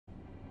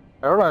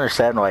I don't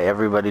understand why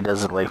everybody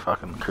doesn't like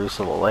fucking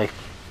Crucible. Like,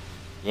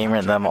 Gamer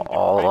and them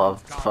all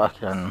love the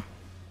fucking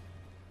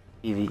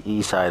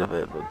PvE side of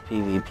it, but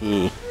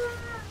PvP,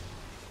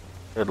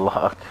 good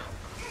luck.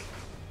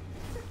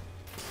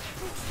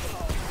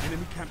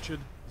 Enemy captured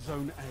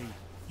Zone A.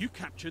 You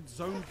captured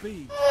Zone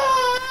B.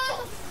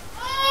 Zone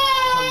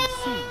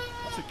C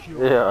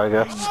secure. Yeah, I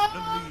guess. Gained the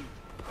lead.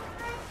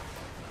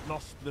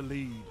 Lost the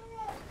lead.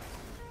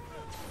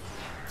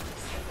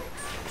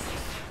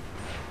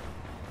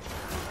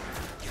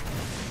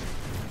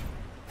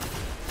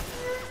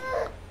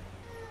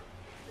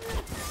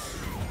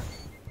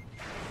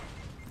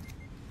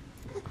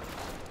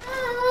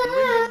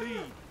 You're in the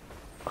lead.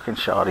 Fucking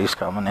shotties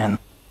coming in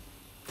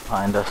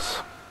behind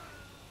us.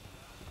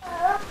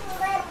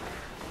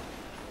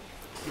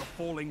 You're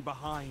falling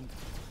behind.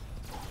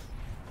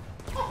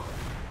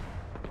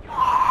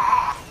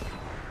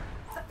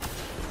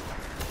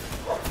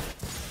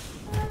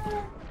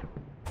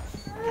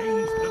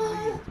 Gains the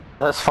lead.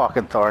 This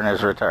fucking Thorn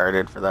is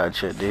retarded for that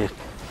shit, dude.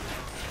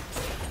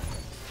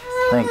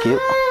 Thank you.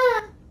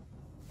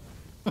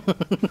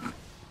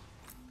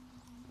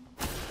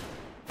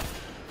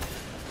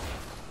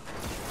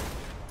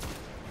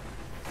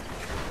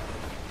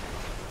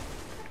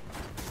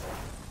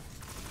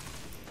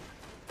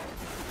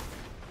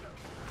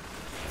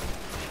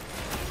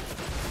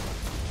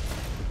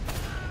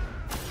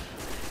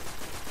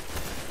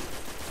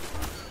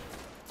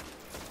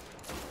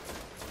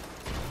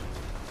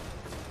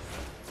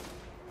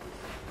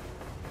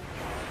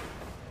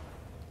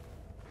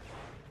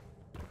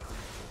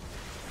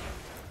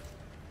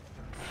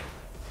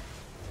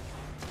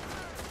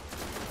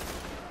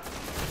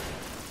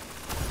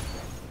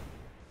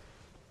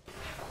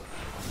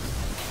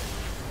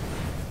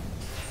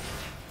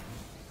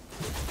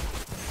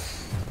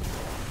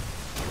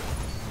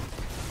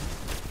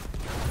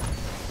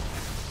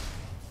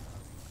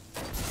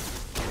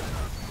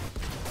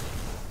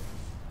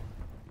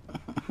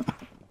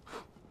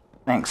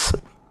 Thanks.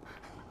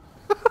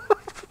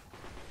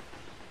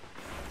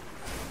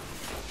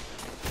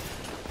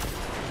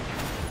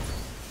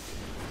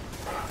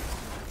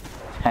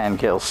 Hand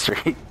kill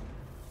streak.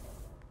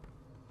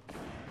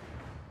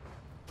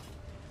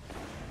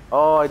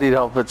 Oh, I need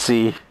help at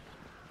sea.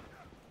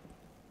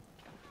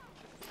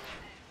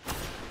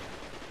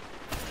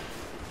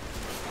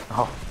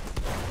 Oh.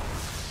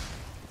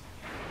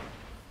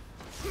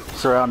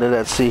 Surrounded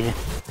at sea.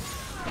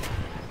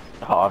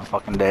 Oh, I'm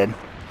fucking dead.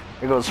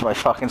 Here goes my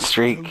fucking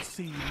streak. Zone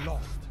C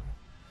lost.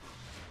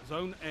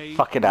 Zone A.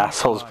 Fucking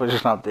assholes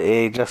pushing out the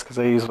A just because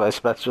I used my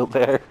special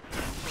there.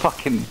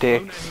 Fucking Zone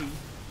dicks. A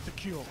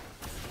secure.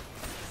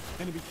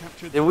 Enemy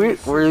captured.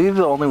 Were we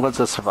the only ones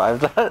that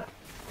survived that?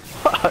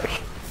 Fuck.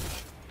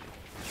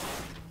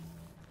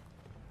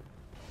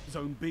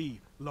 Zone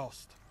B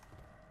lost.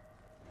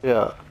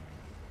 Yeah.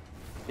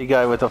 The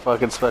guy with the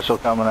fucking special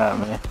coming at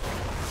me.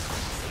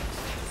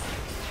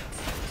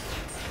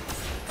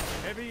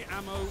 Heavy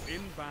ammo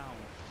inbound.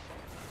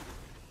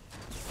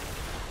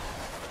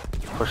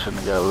 Pushing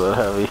the guy with the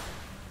heavy.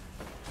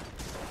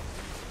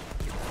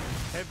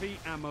 Heavy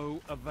ammo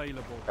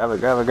available. Grab it,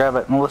 grab it, grab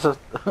it, Melissa.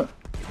 So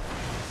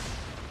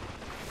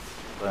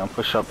I'm gonna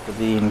push up the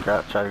B and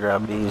try to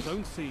grab these.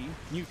 Zone C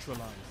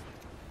neutralized.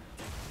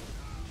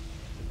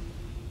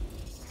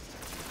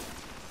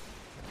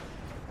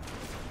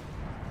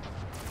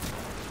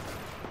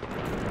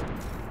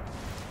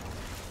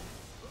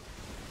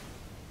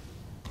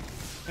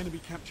 Enemy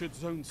captured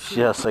Zone C.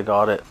 Yes, I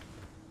got it.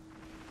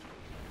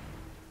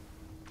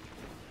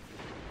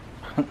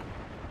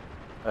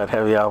 Got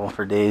heavy ammo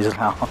for days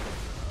now.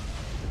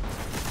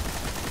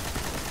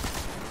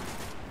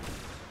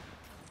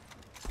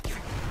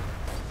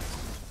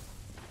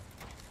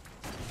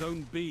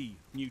 Zone B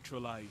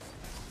neutralized.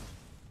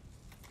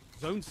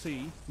 Zone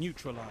C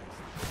neutralized.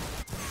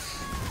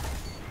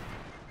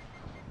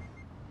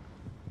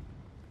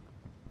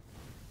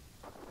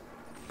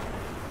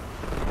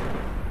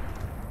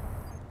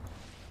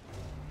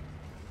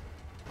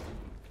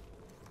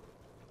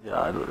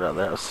 Yeah, I'd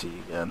rather have C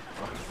again.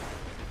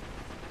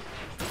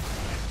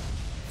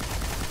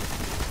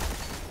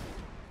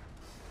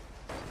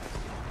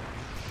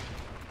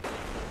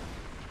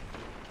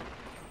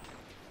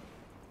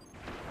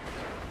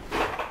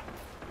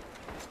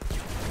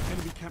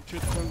 Enemy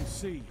captured Zone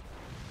C.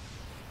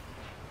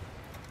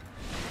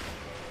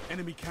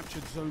 Enemy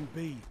captured Zone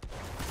B.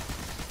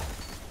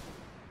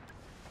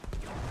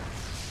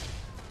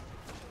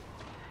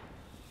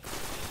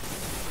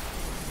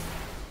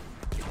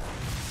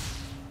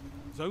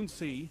 Zone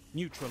C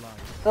neutralized.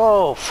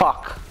 Oh,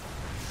 fuck.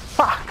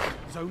 Fuck.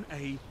 Zone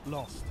A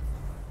lost.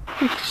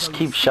 You just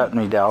keep shutting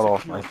me down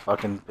off my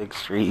fucking big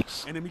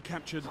streaks. Enemy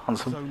captured On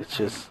some Zone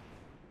bitches.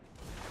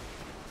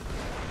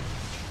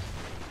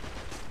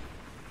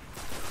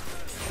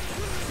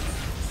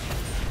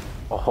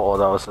 Oh,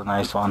 that was a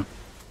nice one.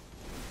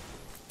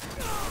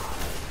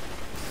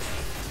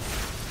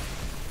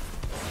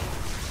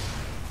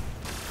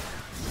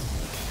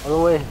 Out of the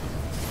way.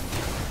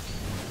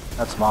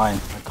 That's mine.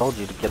 I told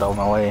you to get out of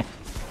my way.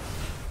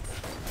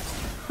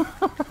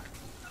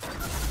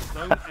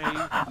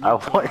 I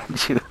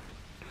wanted you.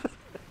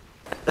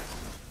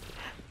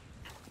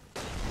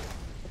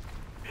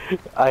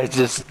 I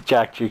just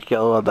jacked your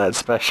kill on that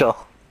special.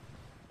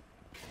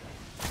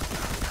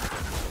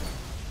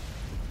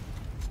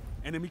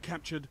 Enemy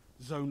captured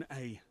Zone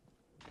A.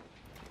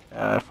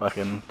 Yeah, I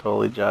fucking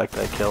totally jacked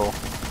that kill.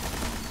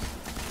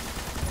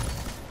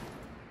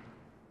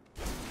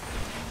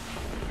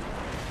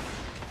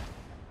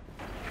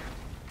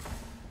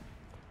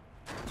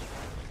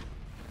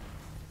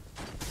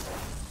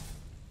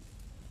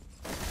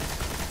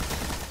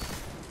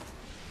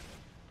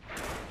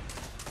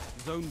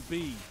 Zone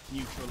B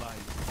neutralized.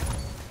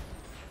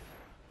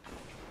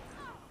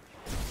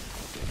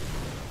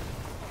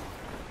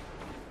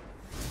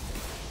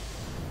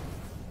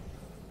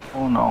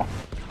 Oh no.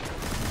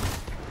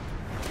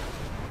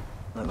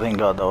 Thank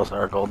God that was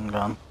our golden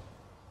gun.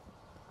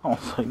 I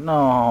was like,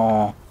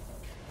 no.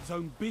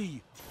 Zone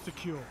B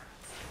secure.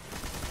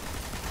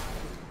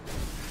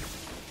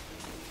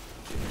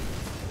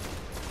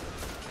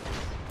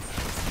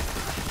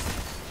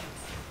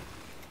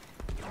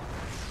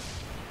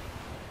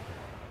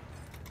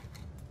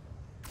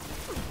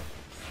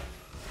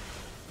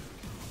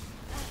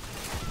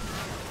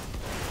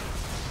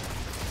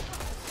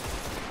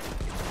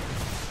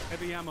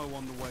 Heavy ammo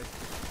on the way.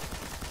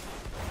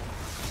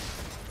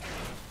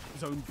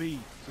 Zone B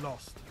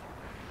lost.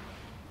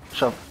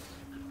 Shut.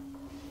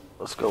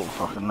 Let's go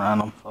fucking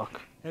random,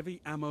 fuck.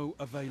 Heavy ammo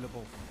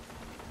available.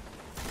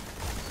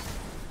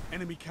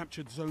 Enemy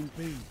captured Zone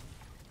B.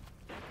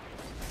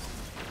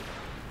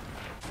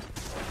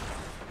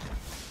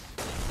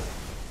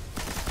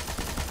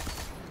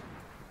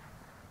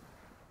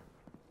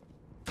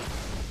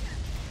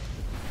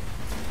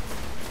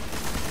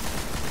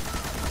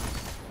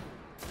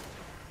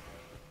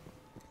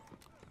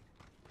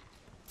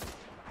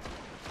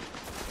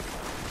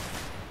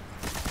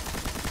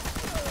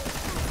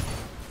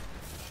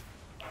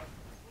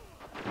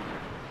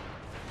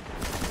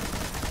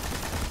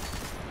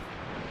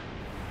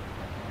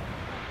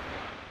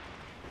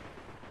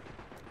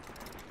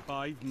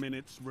 Five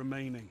minutes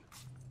remaining.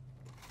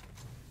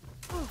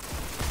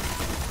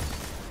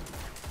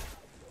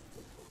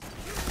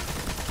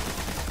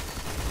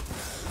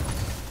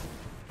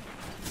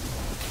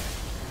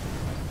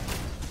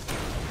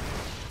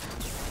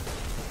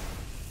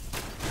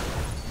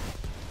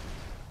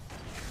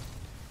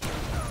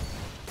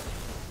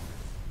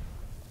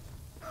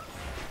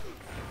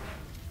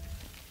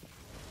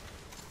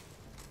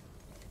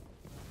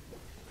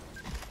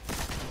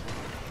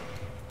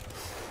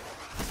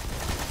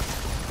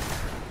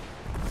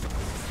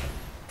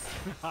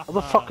 Out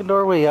the fucking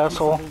doorway,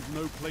 asshole.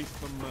 No place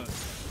for mercy.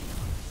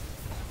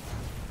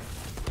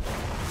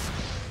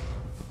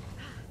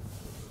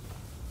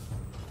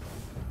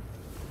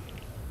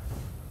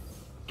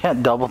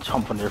 Can't double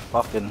jump when you're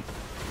fucking.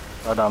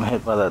 But I'm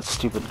hit by that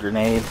stupid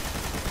grenade.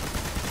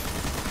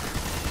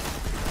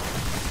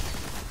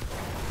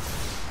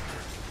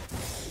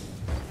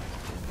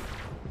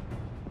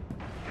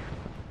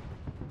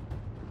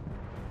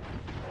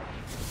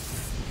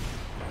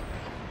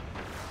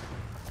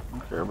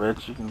 Sure,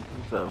 bitch, you can use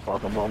that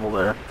fucking bubble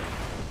there.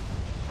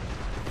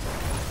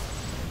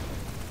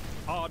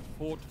 Hard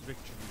fought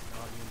victory,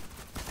 Guardian.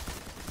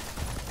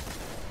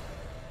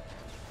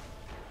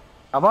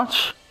 How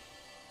much?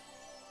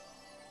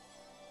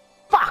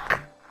 Fuck!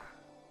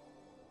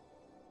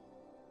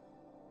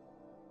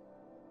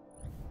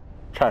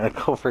 Trying to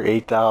go for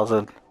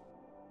 8,000.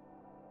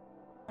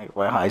 Like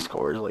my high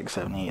score is like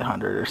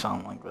 7,800 or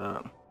something like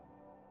that.